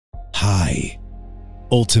Hi,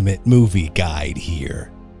 Ultimate Movie Guide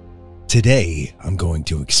here. Today, I'm going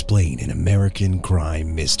to explain an American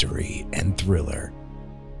crime mystery and thriller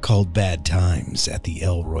called Bad Times at the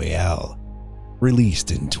El Royale, released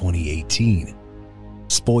in 2018.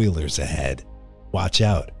 Spoilers ahead. Watch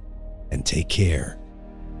out and take care.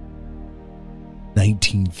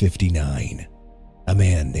 1959. A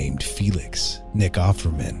man named Felix Nick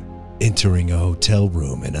Offerman entering a hotel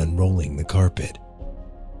room and unrolling the carpet.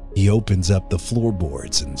 He opens up the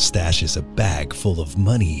floorboards and stashes a bag full of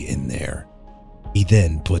money in there. He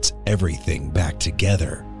then puts everything back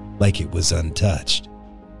together like it was untouched.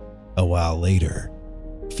 A while later,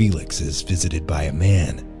 Felix is visited by a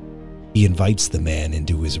man. He invites the man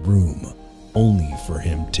into his room, only for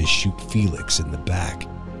him to shoot Felix in the back,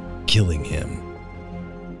 killing him.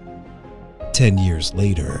 10 years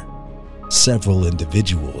later, several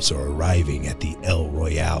individuals are arriving at the El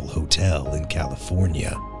Royale Hotel in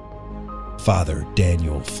California. Father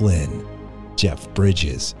Daniel Flynn, Jeff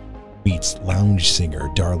Bridges, meets lounge singer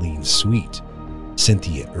Darlene Sweet,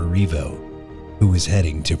 Cynthia Erivo, who is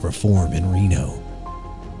heading to perform in Reno.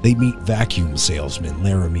 They meet vacuum salesman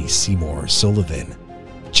Laramie Seymour Sullivan,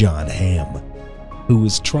 Jon Hamm, who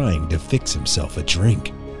is trying to fix himself a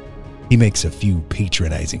drink. He makes a few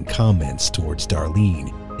patronizing comments towards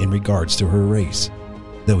Darlene in regards to her race,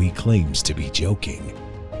 though he claims to be joking.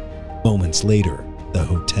 Moments later, the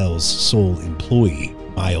hotel's sole employee,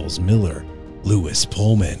 Miles Miller, Lewis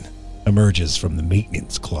Pullman, emerges from the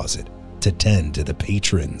maintenance closet to tend to the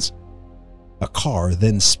patrons. A car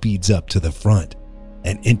then speeds up to the front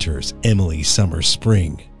and enters Emily Summer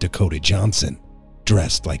Spring, Dakota Johnson,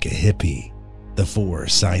 dressed like a hippie. The four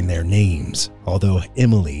sign their names, although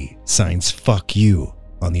Emily signs "fuck you"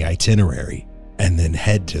 on the itinerary, and then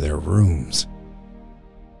head to their rooms.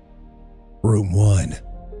 Room 1.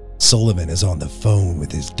 Sullivan is on the phone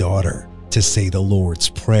with his daughter to say the Lord's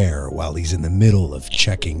Prayer while he's in the middle of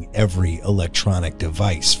checking every electronic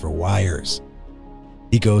device for wires.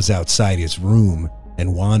 He goes outside his room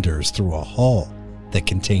and wanders through a hall that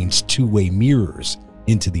contains two-way mirrors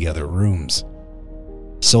into the other rooms.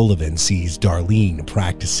 Sullivan sees Darlene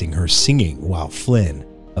practicing her singing while Flynn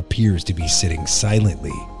appears to be sitting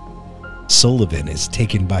silently. Sullivan is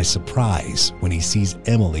taken by surprise when he sees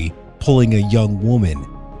Emily pulling a young woman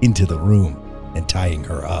into the room and tying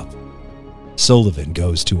her up. Sullivan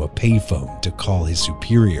goes to a payphone to call his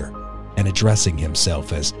superior and addressing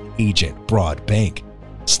himself as Agent Broadbank,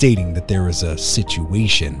 stating that there is a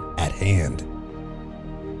situation at hand.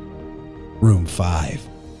 Room 5.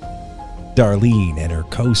 Darlene and her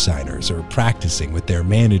co-signers are practicing with their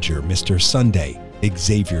manager, Mr. Sunday,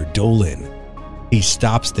 Xavier Dolan. He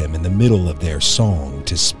stops them in the middle of their song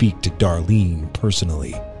to speak to Darlene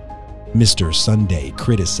personally. Mr. Sunday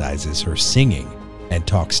criticizes her singing and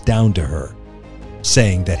talks down to her,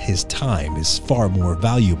 saying that his time is far more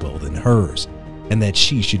valuable than hers and that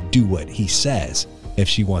she should do what he says if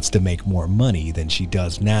she wants to make more money than she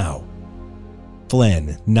does now.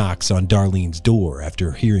 Flynn knocks on Darlene's door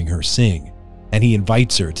after hearing her sing, and he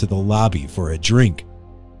invites her to the lobby for a drink.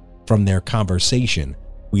 From their conversation,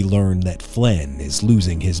 we learn that Flynn is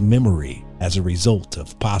losing his memory as a result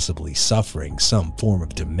of possibly suffering some form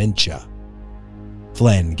of dementia.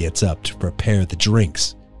 Flynn gets up to prepare the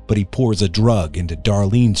drinks, but he pours a drug into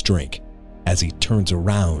Darlene's drink. As he turns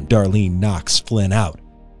around, Darlene knocks Flynn out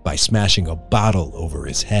by smashing a bottle over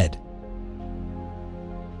his head.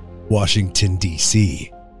 Washington,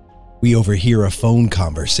 D.C. We overhear a phone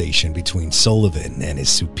conversation between Sullivan and his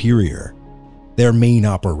superior. Their main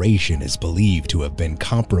operation is believed to have been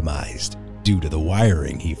compromised due to the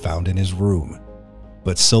wiring he found in his room.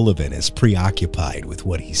 But Sullivan is preoccupied with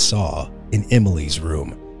what he saw in Emily's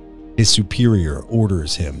room. His superior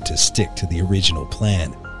orders him to stick to the original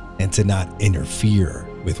plan and to not interfere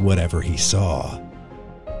with whatever he saw.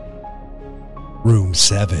 Room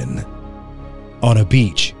 7. On a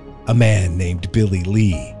beach, a man named Billy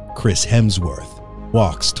Lee, Chris Hemsworth,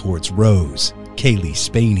 walks towards Rose, Cailee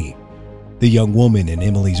Spaeny, the young woman in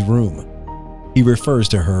Emily's room. He refers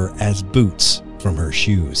to her as Boots from her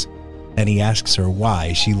shoes, and he asks her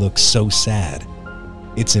why she looks so sad.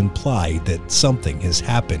 It's implied that something has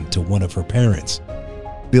happened to one of her parents.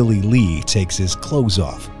 Billy Lee takes his clothes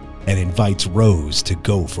off and invites Rose to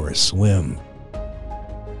go for a swim.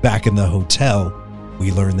 Back in the hotel,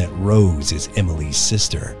 we learn that Rose is Emily's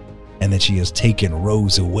sister, and that she has taken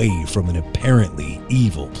Rose away from an apparently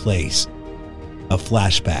evil place. A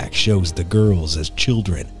flashback shows the girls as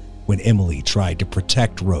children when Emily tried to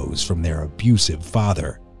protect Rose from their abusive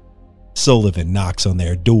father. Sullivan knocks on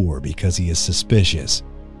their door because he is suspicious.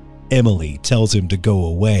 Emily tells him to go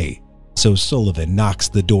away, so Sullivan knocks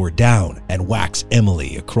the door down and whacks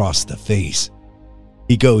Emily across the face.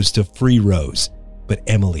 He goes to free Rose, but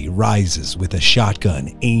Emily rises with a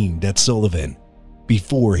shotgun aimed at Sullivan.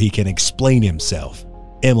 Before he can explain himself,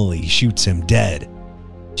 Emily shoots him dead.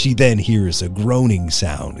 She then hears a groaning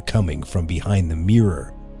sound coming from behind the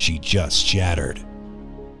mirror she just shattered.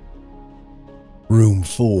 Room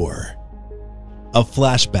 4. A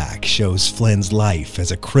flashback shows Flynn's life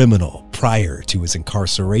as a criminal prior to his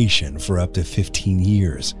incarceration for up to 15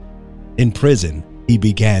 years. In prison, he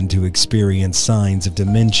began to experience signs of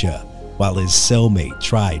dementia while his cellmate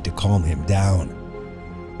tried to calm him down.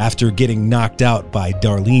 After getting knocked out by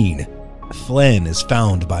Darlene, Flynn is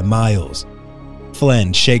found by Miles.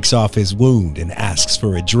 Flynn shakes off his wound and asks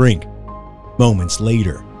for a drink. Moments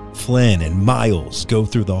later, Flynn and Miles go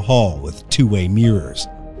through the hall with two-way mirrors,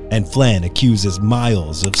 and Flynn accuses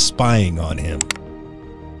Miles of spying on him.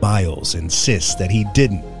 Miles insists that he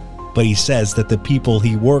didn't, but he says that the people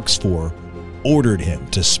he works for ordered him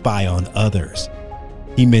to spy on others.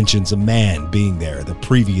 He mentions a man being there the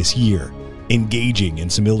previous year, engaging in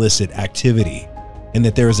some illicit activity, and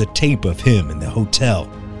that there is a tape of him in the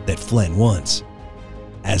hotel that Flynn wants.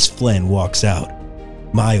 As Flynn walks out,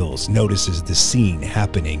 Miles notices the scene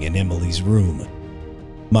happening in Emily's room.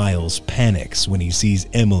 Miles panics when he sees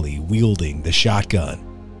Emily wielding the shotgun.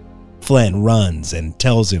 Flynn runs and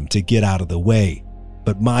tells him to get out of the way,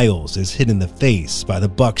 but Miles is hit in the face by the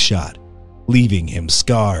buckshot, leaving him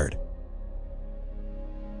scarred.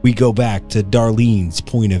 We go back to Darlene's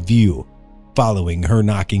point of view, following her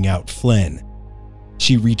knocking out Flynn.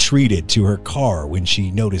 She retreated to her car when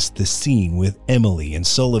she noticed the scene with Emily and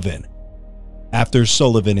Sullivan. After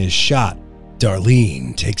Sullivan is shot,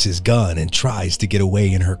 Darlene takes his gun and tries to get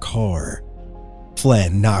away in her car.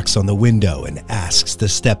 Flynn knocks on the window and asks to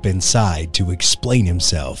step inside to explain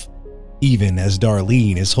himself, even as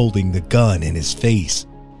Darlene is holding the gun in his face.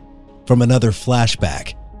 From another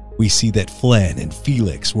flashback, we see that Flynn and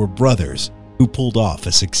Felix were brothers who pulled off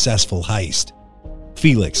a successful heist.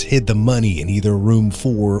 Felix hid the money in either room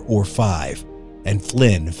 4 or 5, and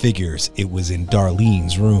Flynn figures it was in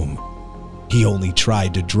Darlene's room. He only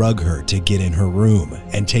tried to drug her to get in her room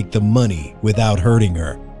and take the money without hurting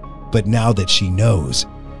her, but now that she knows,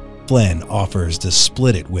 Flynn offers to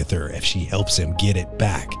split it with her if she helps him get it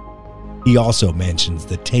back. He also mentions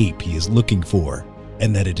the tape he is looking for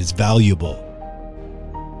and that it is valuable.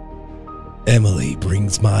 Emily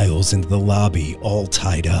brings Miles into the lobby all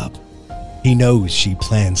tied up. He knows she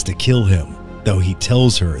plans to kill him, though he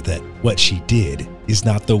tells her that what she did is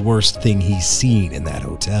not the worst thing he's seen in that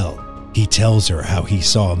hotel. He tells her how he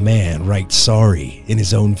saw a man write sorry in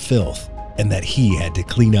his own filth and that he had to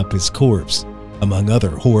clean up his corpse, among other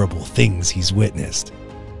horrible things he's witnessed.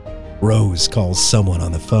 Rose calls someone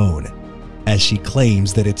on the phone, as she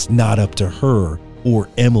claims that it's not up to her or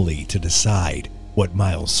Emily to decide what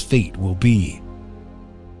Miles' fate will be.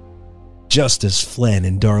 Just as Flynn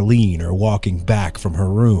and Darlene are walking back from her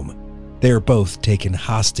room, they are both taken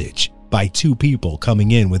hostage by two people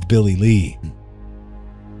coming in with Billy Lee.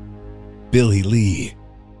 Billy Lee.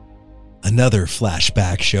 Another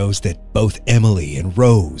flashback shows that both Emily and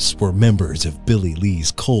Rose were members of Billy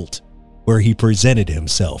Lee's cult, where he presented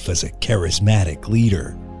himself as a charismatic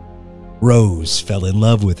leader. Rose fell in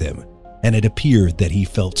love with him, and it appeared that he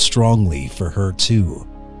felt strongly for her too,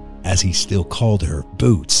 as he still called her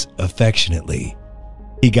Boots affectionately.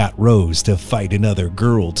 He got Rose to fight another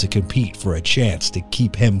girl to compete for a chance to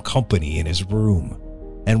keep him company in his room,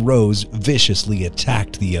 and Rose viciously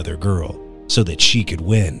attacked the other girl so that she could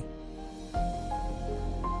win.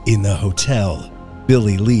 In the hotel,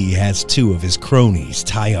 Billy Lee has two of his cronies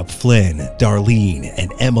tie up Flynn, Darlene,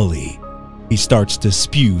 and Emily. He starts to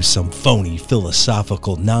spew some phony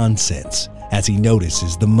philosophical nonsense as he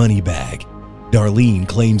notices the money bag. Darlene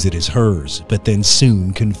claims it is hers, but then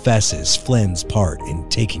soon confesses Flynn's part in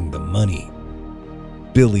taking the money.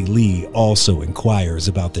 Billy Lee also inquires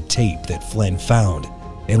about the tape that Flynn found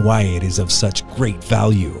and why it is of such great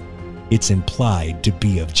value. It's implied to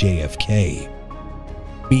be of JFK.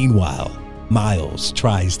 Meanwhile, Miles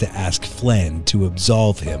tries to ask Flynn to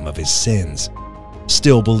absolve him of his sins,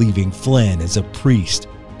 still believing Flynn is a priest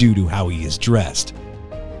due to how he is dressed.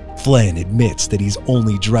 Flynn admits that he's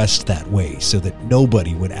only dressed that way so that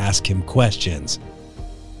nobody would ask him questions.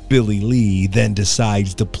 Billy Lee then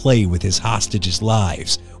decides to play with his hostages'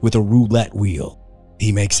 lives with a roulette wheel.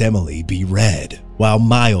 He makes Emily be red, while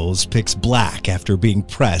Miles picks black after being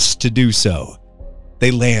pressed to do so. They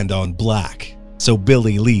land on black, so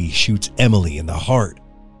Billy Lee shoots Emily in the heart.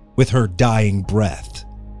 With her dying breath,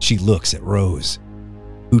 she looks at Rose,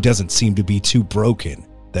 who doesn't seem to be too broken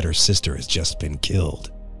that her sister has just been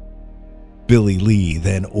killed. Billy Lee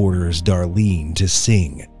then orders Darlene to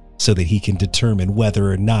sing so that he can determine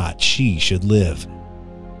whether or not she should live.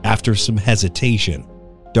 After some hesitation,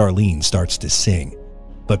 Darlene starts to sing,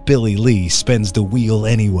 but Billy Lee spins the wheel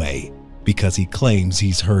anyway because he claims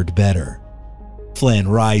he's heard better. Flynn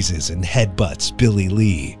rises and headbutts Billy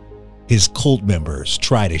Lee. His cult members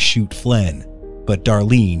try to shoot Flynn, but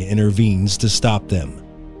Darlene intervenes to stop them.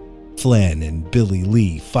 Flynn and Billy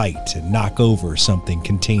Lee fight and knock over something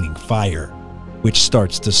containing fire, which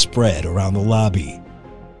starts to spread around the lobby.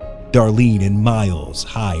 Darlene and Miles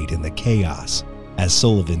hide in the chaos as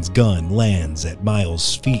Sullivan's gun lands at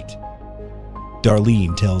Miles' feet.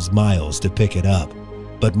 Darlene tells Miles to pick it up,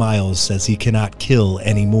 but Miles says he cannot kill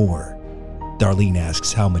anymore. Darlene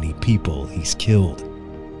asks how many people he's killed,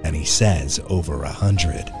 and he says over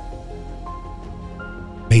 100.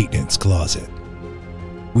 Maintenance closet.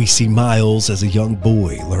 We see Miles as a young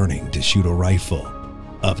boy learning to shoot a rifle,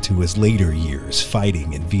 up to his later years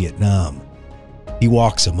fighting in Vietnam. He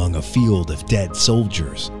walks among a field of dead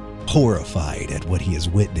soldiers, horrified at what he has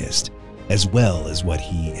witnessed, as well as what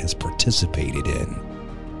he has participated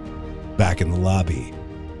in. Back in the lobby,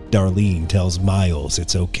 Darlene tells Miles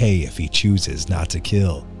it's okay if he chooses not to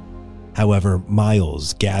kill. However,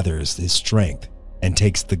 Miles gathers his strength and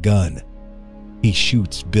takes the gun. He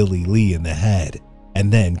shoots Billy Lee in the head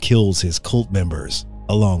and then kills his cult members,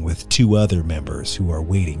 along with 2 other members who are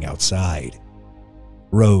waiting outside.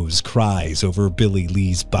 Rose cries over Billy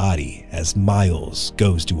Lee's body as Miles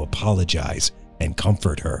goes to apologize and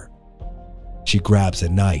comfort her. She grabs a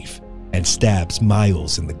knife and stabs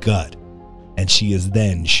Miles in the gut, and she is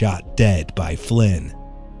then shot dead by Flynn.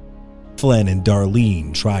 Flynn and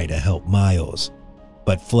Darlene try to help Miles,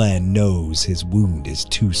 but Flynn knows his wound is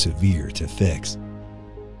too severe to fix.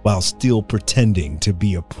 While still pretending to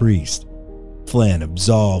be a priest, Flynn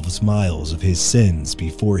absolves Miles of his sins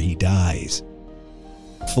before he dies.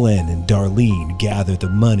 Flynn and Darlene gather the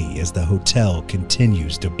money as the hotel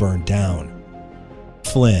continues to burn down.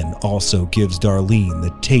 Flynn also gives Darlene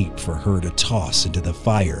the tape for her to toss into the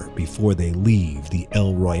fire before they leave the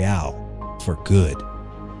El Royale for good.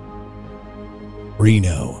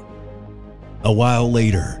 Reno. A while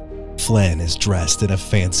later, Flynn is dressed in a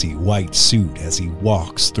fancy white suit as he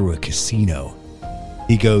walks through a casino.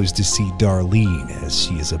 He goes to see Darlene as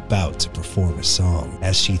she is about to perform a song.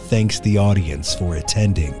 As she thanks the audience for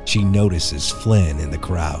attending, she notices Flynn in the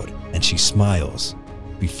crowd and she smiles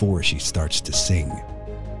before she starts to sing.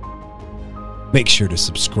 Make sure to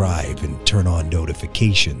subscribe and turn on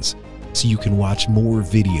notifications so you can watch more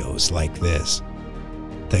videos like this.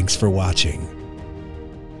 Thanks for watching.